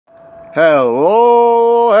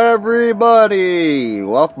Hello everybody!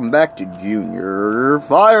 Welcome back to Junior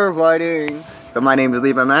Firefighting. So my name is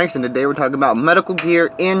Levi Maddox, and today we're talking about medical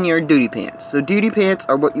gear and your duty pants. So duty pants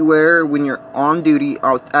are what you wear when you're on duty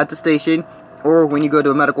at the station, or when you go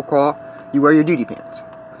to a medical call, you wear your duty pants.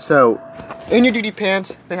 So in your duty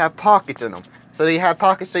pants, they have pockets in them. So they have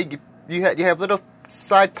pockets, so you have little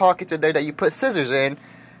side pockets in there that you put scissors in.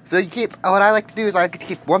 So you keep, what I like to do is I like to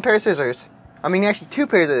keep one pair of scissors. Actually 2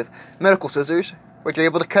 pairs of medical scissors, which are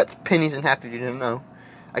able to cut pennies in half if you didn't know.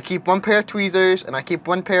 I keep 1 pair of tweezers, and I keep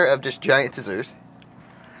 1 pair of just giant scissors.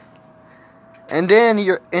 And then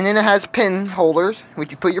it has pen holders,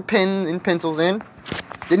 which you put your pen and pencils in.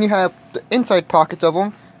 Then you have the inside pockets of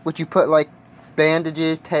them, which you put like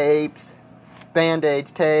bandages, tapes,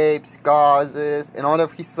 band-aids, tapes, gauzes, and all the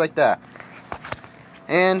pieces like that.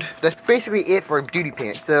 And that's basically it for duty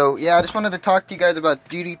pants. So yeah, I just wanted to talk to you guys about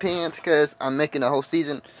duty pants because I'm making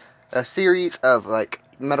a series of like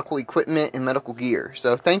medical equipment and medical gear.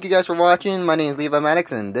 So thank you guys for watching. My name is Levi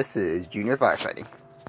Maddox, and this is Junior Firefighting.